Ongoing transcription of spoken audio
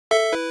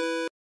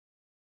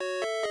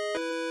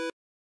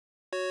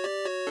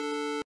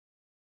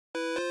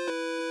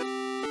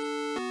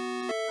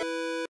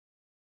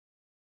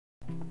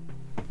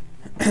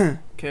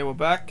Okay, we're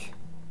back.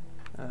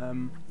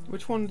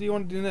 Which one do you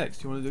want to do next?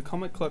 Do you want to do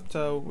Comic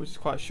Klepto, which is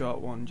quite a short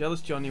one, Jealous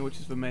Johnny, which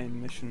is the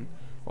main mission,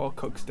 or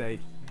Cook's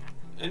Day?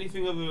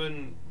 Anything other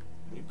than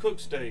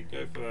Cook's Day,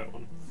 go for that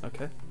one.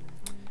 Okay.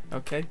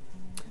 Okay.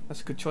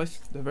 That's a good choice.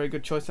 A very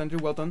good choice, Andrew.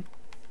 Well done.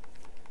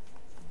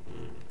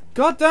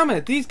 God damn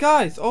it! These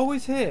guys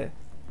always here.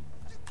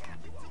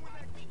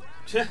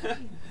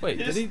 Wait,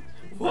 did he?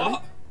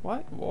 What? Why?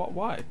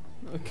 Why?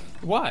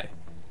 Why?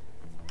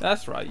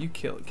 That's right. You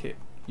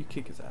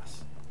kick his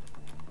ass.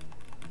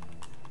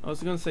 I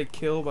was gonna say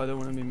kill, but I don't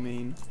want to be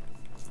mean.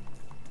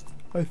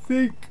 I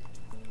think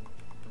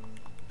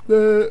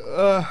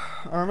I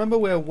remember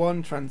where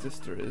one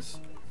transistor is,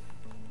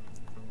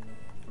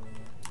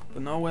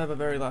 but not where the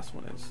very last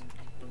one is.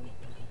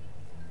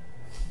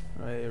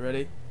 Alright, you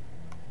ready?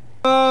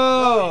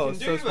 Oh, you can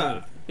so do that.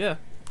 smooth. Yeah.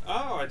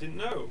 Oh, I didn't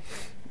know.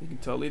 You can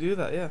totally do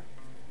that, yeah.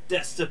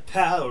 That's the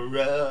power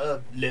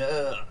of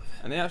love.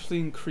 And they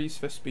actually increase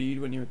their speed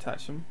when you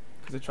attach them,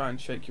 because they try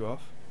and shake you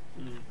off.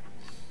 Mm.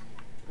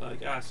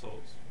 Like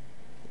assholes.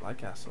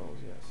 Like assholes,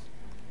 yes.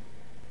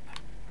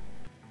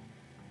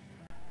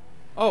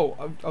 Oh,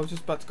 I was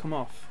just about to come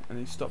off, and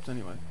he stopped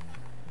anyway.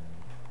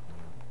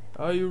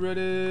 Are you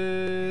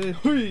ready?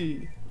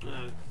 Hui!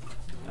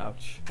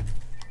 Ouch.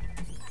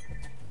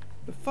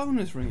 The phone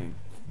is ringing.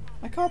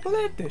 I can't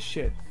believe this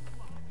shit.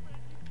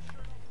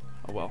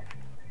 Oh well.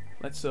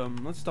 Let's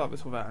start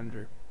this without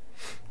Andrew.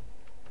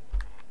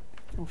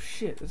 Oh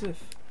shit, as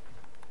if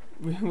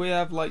we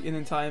have like an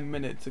entire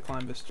minute to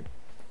climb this tree.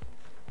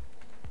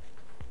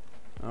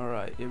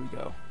 Alright, here we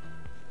go.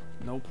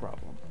 No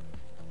problem.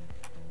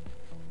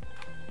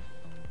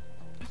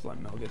 It's like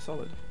Metal Gear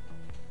Solid.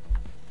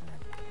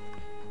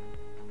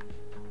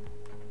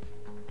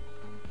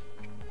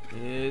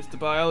 It's the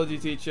biology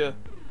teacher.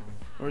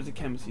 Or is it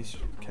chemistry?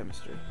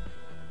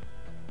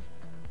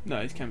 No,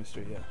 it's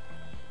chemistry, yeah.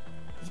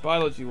 This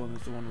biology one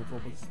is the one with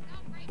all these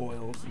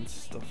boils and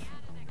stuff.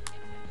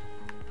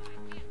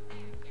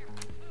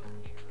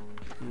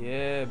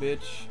 Yeah,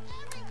 bitch.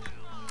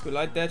 You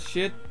like that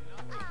shit?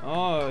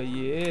 Oh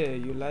yeah,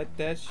 you like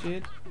that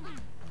shit?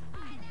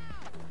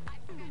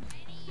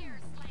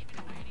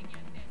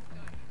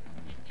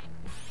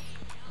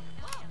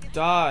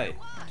 Die!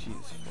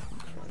 Jesus fucking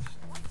Christ.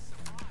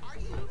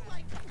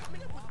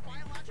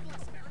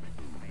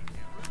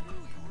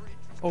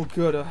 Oh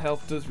good, her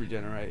health does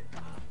regenerate.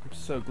 I'm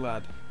so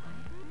glad.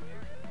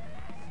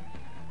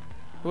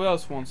 Who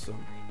else wants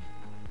some?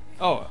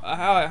 Oh,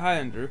 hi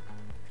Andrew.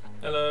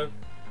 Hello.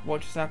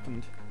 What just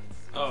happened?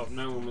 Oh,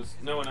 no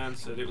one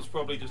answered. It was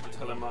probably just a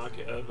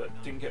telemarketer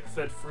that didn't get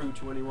fed through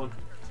to anyone.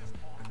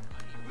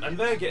 And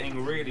they're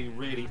getting really,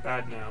 really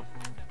bad now.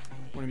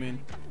 What do you mean?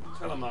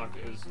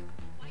 Telemarketers.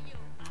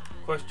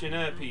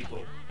 Questionnaire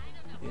people.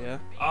 Yeah.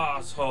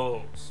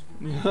 Assholes.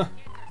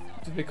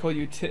 Did they call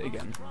you tit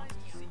again?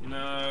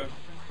 No.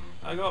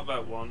 I got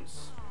that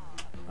once.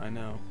 I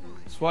know.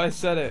 That's why I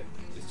said it.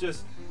 It's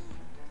just...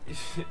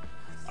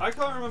 I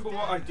can't remember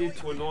what I did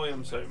to annoy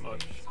them so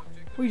much.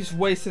 We just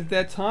wasted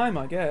their time,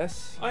 I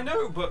guess. I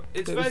know, but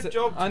it's their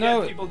job to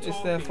get people talking.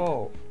 It's their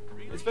fault.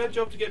 It's their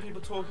job to get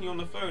people talking on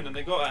the phone, and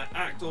they got to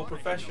act all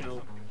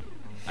professional.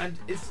 And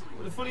it's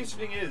the funniest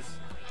thing is...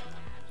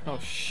 Oh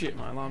shit,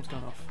 my alarm's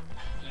gone off.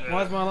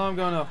 Why is my alarm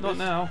going off? Not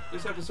now.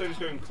 This episode is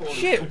going poorly.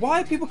 Shit,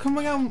 why are people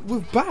coming out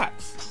with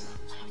bats?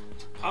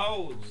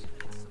 Owls.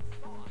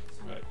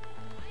 Right.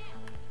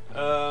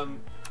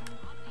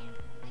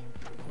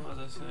 What was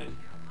I saying?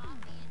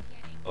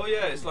 Oh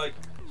yeah, it's like...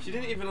 She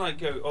didn't even like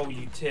go, oh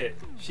you tit.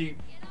 She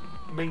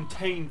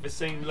maintained the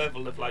same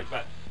level of like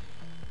that,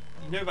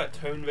 you know that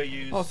tone they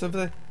use? Oh, so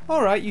they're,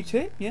 alright, you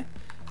tit, yeah?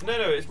 No,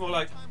 it's more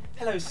like,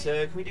 hello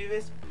sir, can we do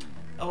this?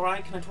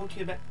 Alright, can I talk to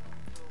you about...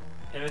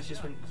 And it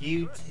just went,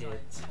 you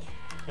tit.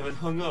 And then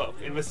hung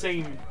up in the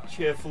same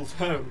cheerful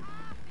tone.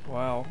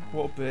 Wow,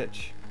 what a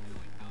bitch.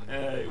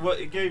 Well,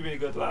 it gave me a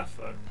good laugh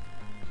though.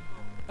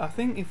 I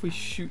think if we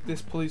shoot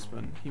this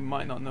policeman, he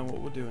might not know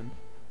what we're doing.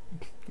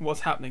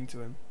 What's happening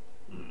to him.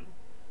 Mm.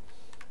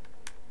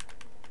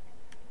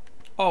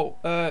 Oh,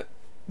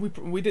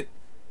 we did.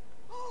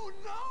 Oh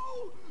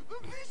no!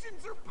 The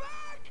visions are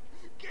back!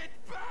 Get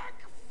back,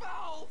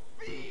 foul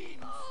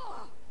fiends!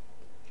 Oh,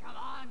 come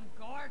on,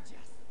 gorgeous.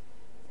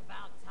 It's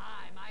about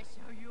time I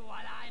show you what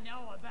I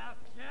know about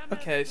chemistry.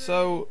 Okay,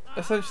 so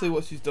essentially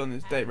what she's done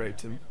is date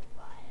raped him.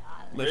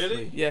 Literally.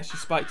 Really? Yeah, she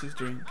spiked his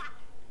drink.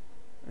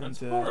 And, That's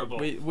horrible.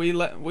 We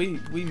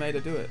made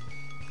her do it.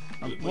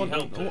 We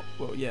helped her.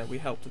 Well, yeah, we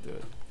helped her do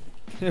it.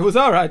 It was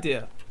our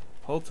idea,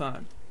 whole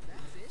time.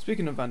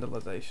 Speaking of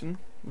vandalization,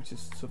 which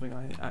is something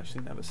I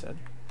actually never said.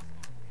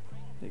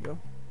 There you go.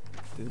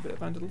 Did a bit of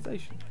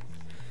vandalization.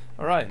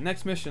 Alright,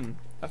 next mission.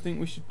 I think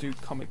we should do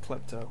Comic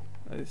Klepto.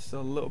 It's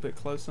a little bit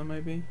closer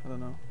maybe? I don't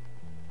know.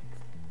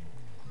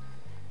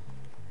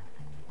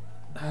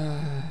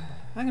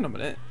 Hang on a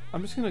minute.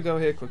 I'm just going to go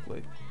here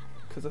quickly.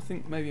 Because I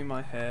think maybe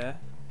my hair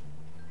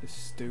is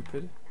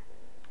stupid.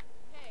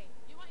 Hey,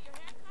 you want your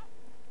haircut?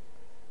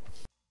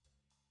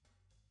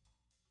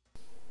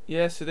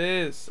 Yes, it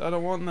is. I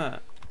don't want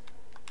that.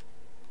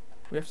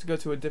 We have to go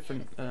to a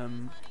different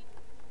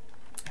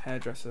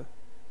hairdresser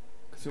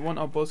because we want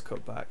our buzz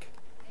cut back.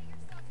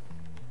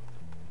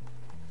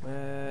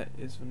 Where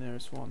is the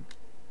nearest one?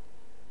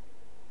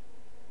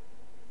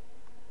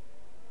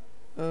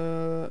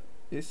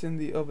 It's in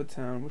the other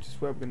town, which is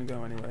where we're gonna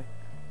go anyway.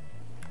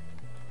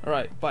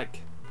 Alright,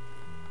 bike.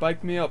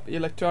 Bike me up,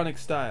 electronic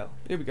style.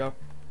 Here we go.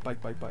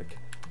 Bike, bike, bike.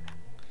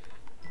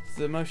 It's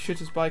the most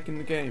shittest bike in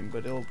the game,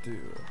 but it'll do.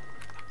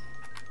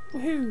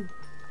 Woohoo!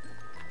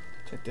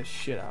 Check this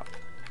shit out.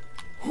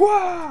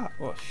 Wah!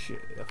 Oh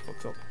shit, I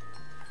fucked up.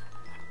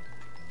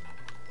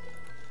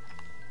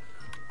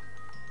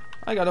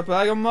 I got a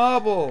bag of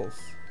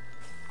marbles!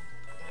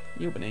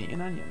 You've been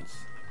eating onions.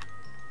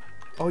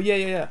 Oh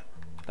yeah.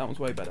 That one's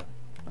way better,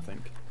 I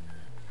think.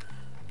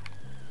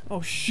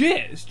 Oh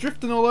shit! It's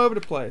drifting all over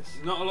the place.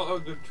 Not a lot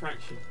of good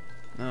traction.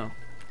 No.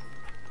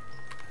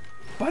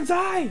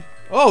 Banzai!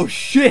 Oh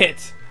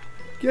shit!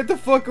 Get the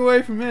fuck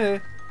away from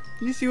here!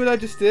 You see what I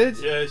just did?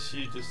 Yeah,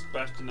 she just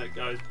bashed in that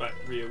guy's back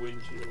rear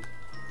windshield.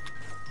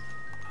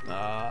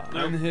 Ah,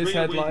 No, and his rear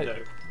headlight.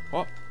 window.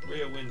 What?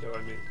 Rear window,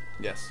 I mean.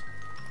 Yes.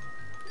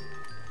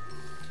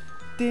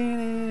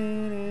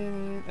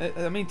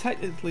 I mean,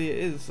 technically, it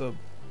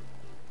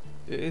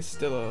is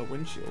still a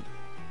windshield.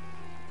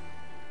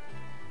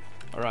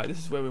 All right, this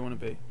is where we want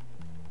to be.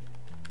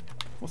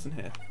 What's in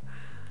here?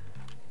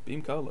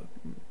 Beam cola.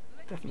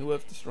 Definitely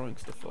worth destroying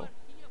stuff for.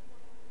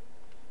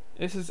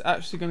 This is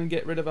actually going to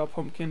get rid of our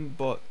pumpkin,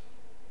 but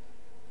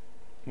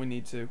we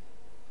need to.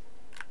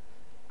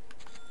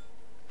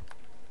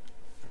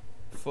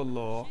 For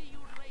law.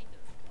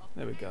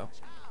 There we go.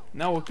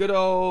 Now we're good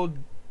old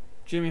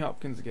Jimmy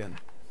Hopkins again.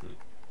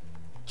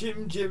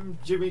 Jimmy.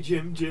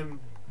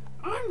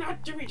 I'm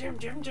not Jimmy Jim.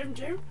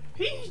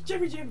 He's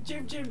Jimmy Jim.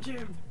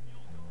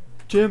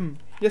 Jim.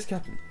 Yes,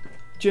 Captain.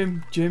 Jimmy.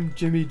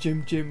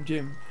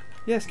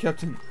 Yes,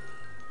 Captain.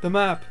 The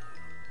map.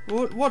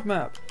 What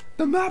map?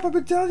 The map, I've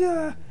been telling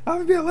you.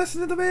 I've been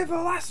listening to me for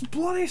the last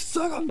bloody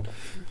second.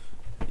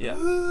 Yeah.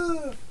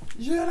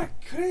 You're a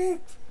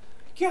creep.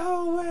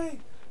 Go away.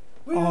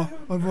 Oh,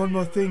 and one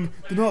more thing.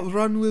 Do not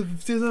run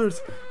with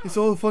scissors. It's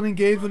all fun and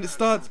games when it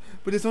starts,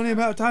 but it's only a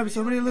matter of time if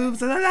somebody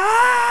loses and I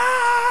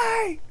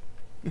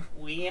die!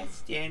 We are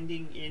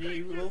standing in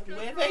a room with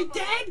a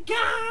dead guy.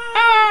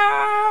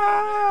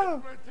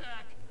 Ah!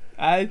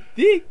 I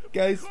think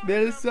I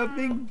smell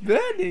something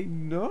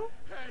burning, no?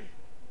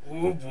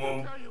 Whoop,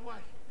 whoop.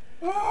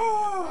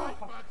 Oh!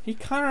 He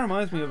kind of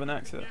reminds me of an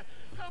actor.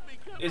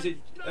 Is it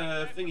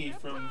thingy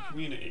from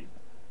Community?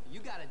 You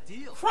got a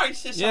deal.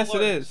 Crisis Yes, it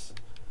alert. is.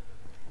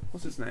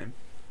 What's his name?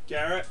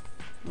 Garrett.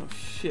 Oh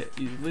shit,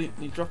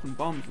 he's dropping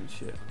bombs and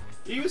shit.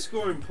 He was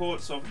scoring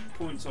points off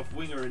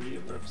Winger in the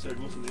other episode,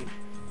 wasn't he?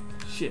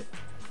 Shit.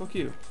 Fuck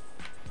you.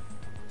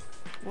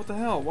 What the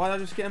hell? Why did I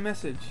just get a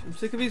message? I'm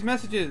sick of these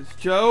messages.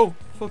 Joe!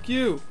 Fuck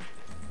you!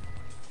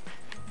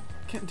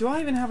 Do I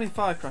even have any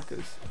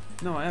firecrackers?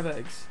 No, I have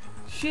eggs.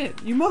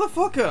 Shit, you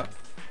motherfucker!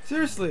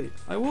 Seriously,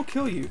 I will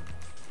kill you.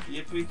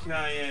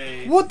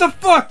 Yippee-ki-yay. What the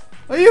fuck?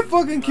 Are you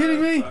fucking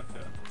kidding me? Motherfucker.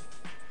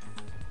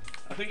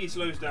 I think he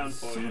slows down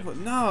for Son you. of a-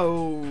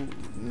 no!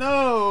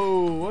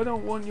 No! I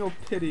don't want your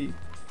pity.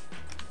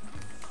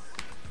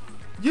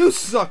 You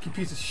suck, you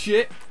piece of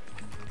shit!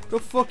 Go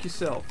fuck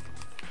yourself.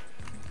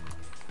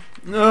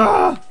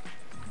 Ah!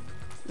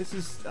 This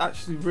is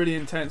actually really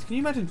intense. Can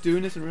you imagine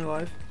doing this in real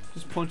life?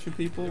 Just punching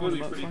people It on would a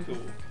be pretty motorcycle?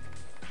 cool.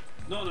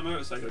 Not on a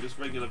motorcycle, just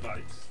regular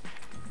bikes.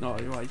 No,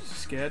 you're right, you're just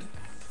scared.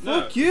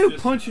 No, Fuck you,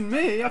 just- punching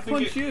me! I think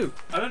punch you!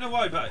 I don't know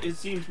why, but it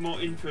seems more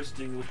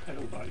interesting with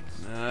pedal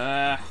bikes.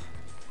 Nah.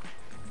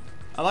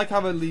 I like how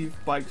they leave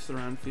bikes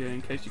around for you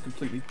in case you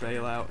completely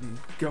bail out and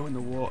go in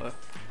the water.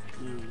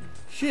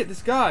 Shit,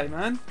 this guy,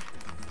 man!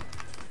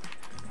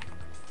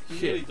 He's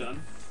Shit. nearly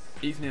done.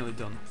 He's nearly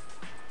done.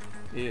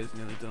 He is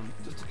nearly done.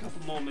 Just a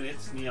couple more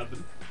minutes in the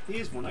oven.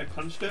 Here's one I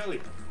punched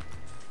earlier.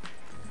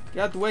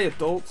 Get out of the way,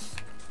 adults.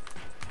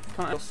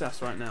 Can't have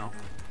sass right now.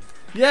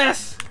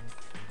 Yes!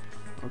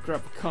 I'll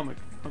grab a comic.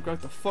 I'll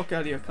grab the fuck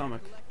out of your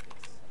comic.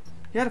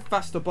 He had a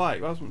faster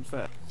bike, that wasn't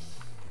fair.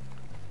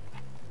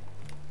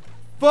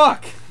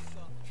 Fuck!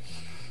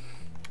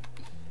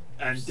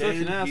 And Such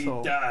an then he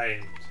asshole.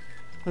 died.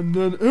 And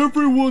then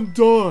everyone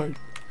died.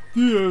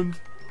 The end.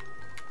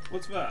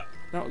 What's that?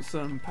 That was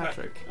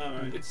Patrick.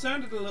 Alright. It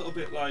sounded a little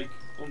bit like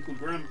Uncle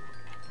Graham.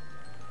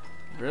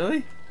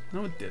 Really?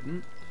 No, it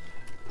didn't.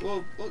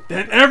 Well,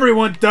 Then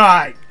everyone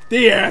died.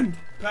 The end.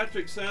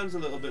 Patrick sounds a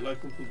little bit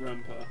like Uncle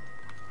Grandpa.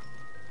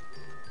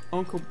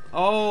 Uncle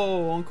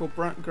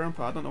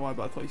Grandpa. I don't know why,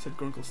 but I thought you said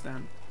Grunkle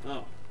Stan.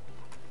 Oh.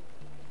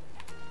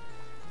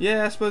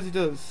 Yeah, I suppose he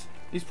does.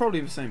 He's probably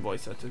the same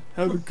voice actor.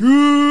 Have a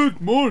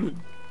good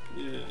morning.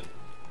 Yeah.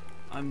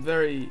 I'm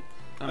very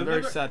I've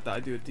never- sad that I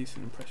do a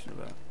decent impression of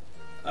that.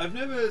 I've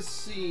never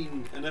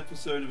seen an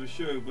episode of a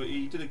show, but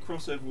he did a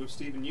crossover with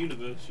Steven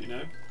Universe, you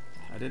know?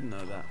 I didn't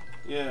know that.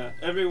 Yeah,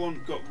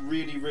 everyone got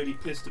really, really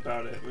pissed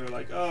about it. We were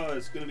like, oh,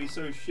 it's going to be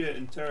so shit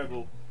and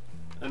terrible.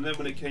 And then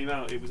when it came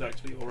out, it was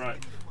actually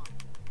alright.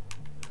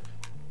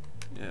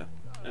 Yeah.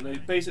 And they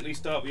basically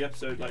start the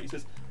episode like, he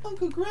says,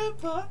 Uncle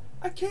Grandpa,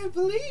 I can't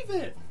believe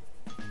it.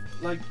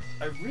 Like,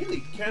 I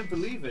really can't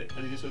believe it.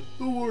 And he just goes,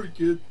 don't worry,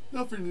 kid.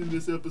 Nothing in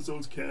this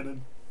episode's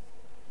canon.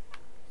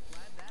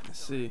 Let's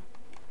see.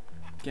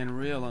 Getting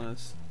real on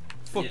us.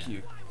 Fuck Yeah.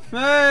 you.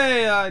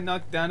 Hey, I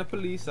knocked down a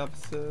police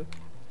officer.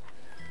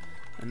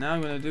 And now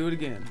I'm gonna do it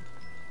again.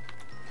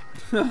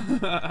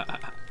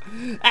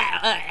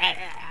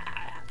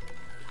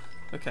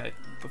 Okay,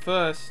 but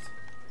first,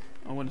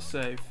 I want to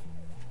save.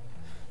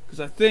 Because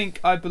I think,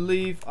 I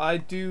believe, I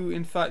do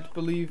in fact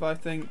believe, I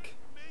think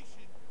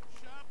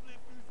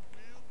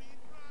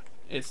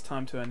it's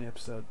time to end the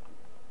episode.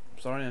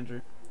 Sorry,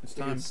 Andrew. It's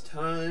time. It's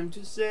time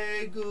to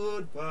say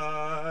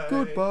goodbye.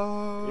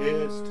 Goodbye.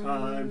 It's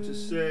time to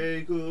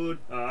say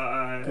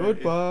goodbye.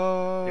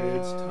 Goodbye.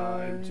 It's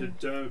time to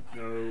don't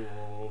know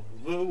all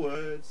the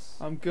words.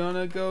 I'm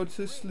gonna go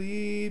to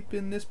sleep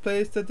in this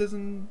place that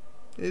isn't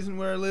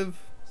where I live.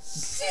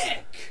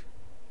 Sick!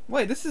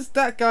 Wait, this is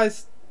that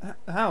guy's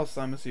house,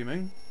 I'm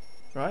assuming,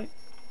 right?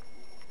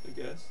 I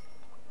guess.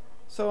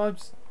 So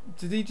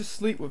did he just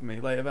sleep with me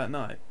later that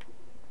night?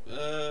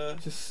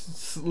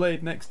 Just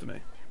laid next to me.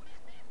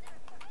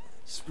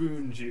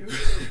 Spooned you.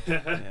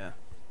 Yeah.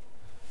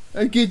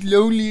 I get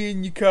lonely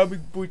in your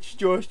comic book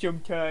store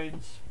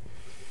sometimes.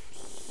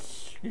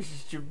 This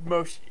is the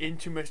most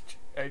intimate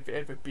I've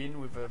ever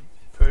been with a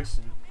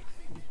person.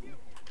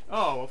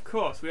 Oh, of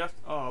course. We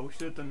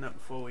should have done that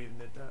before we even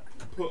did that.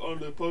 Put on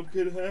the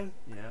pumpkin hat.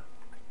 Yeah.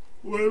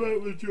 What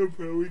about the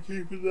jumper? Are we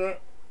keeping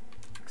that?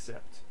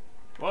 Except.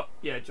 What?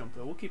 Yeah,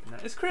 jumper. We're keeping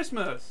that. It's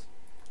Christmas.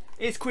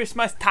 It's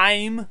Christmas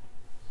time.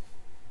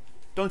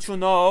 Don't you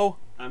know?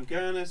 I'm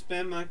gonna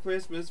spend my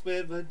Christmas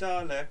with a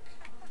Dalek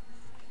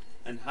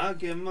and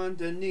hug him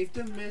underneath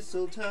the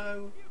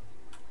mistletoe.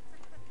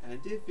 And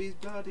if he's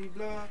bloody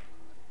blah,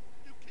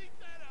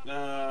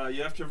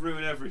 you have to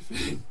ruin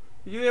everything.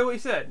 You hear what he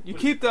said? You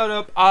keep that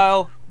up,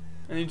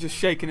 and he's just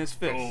shaking his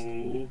fist.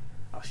 Oh.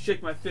 I'll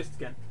shake my fist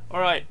again.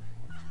 Alright.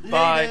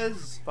 Bye.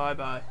 Laters. Bye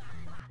bye.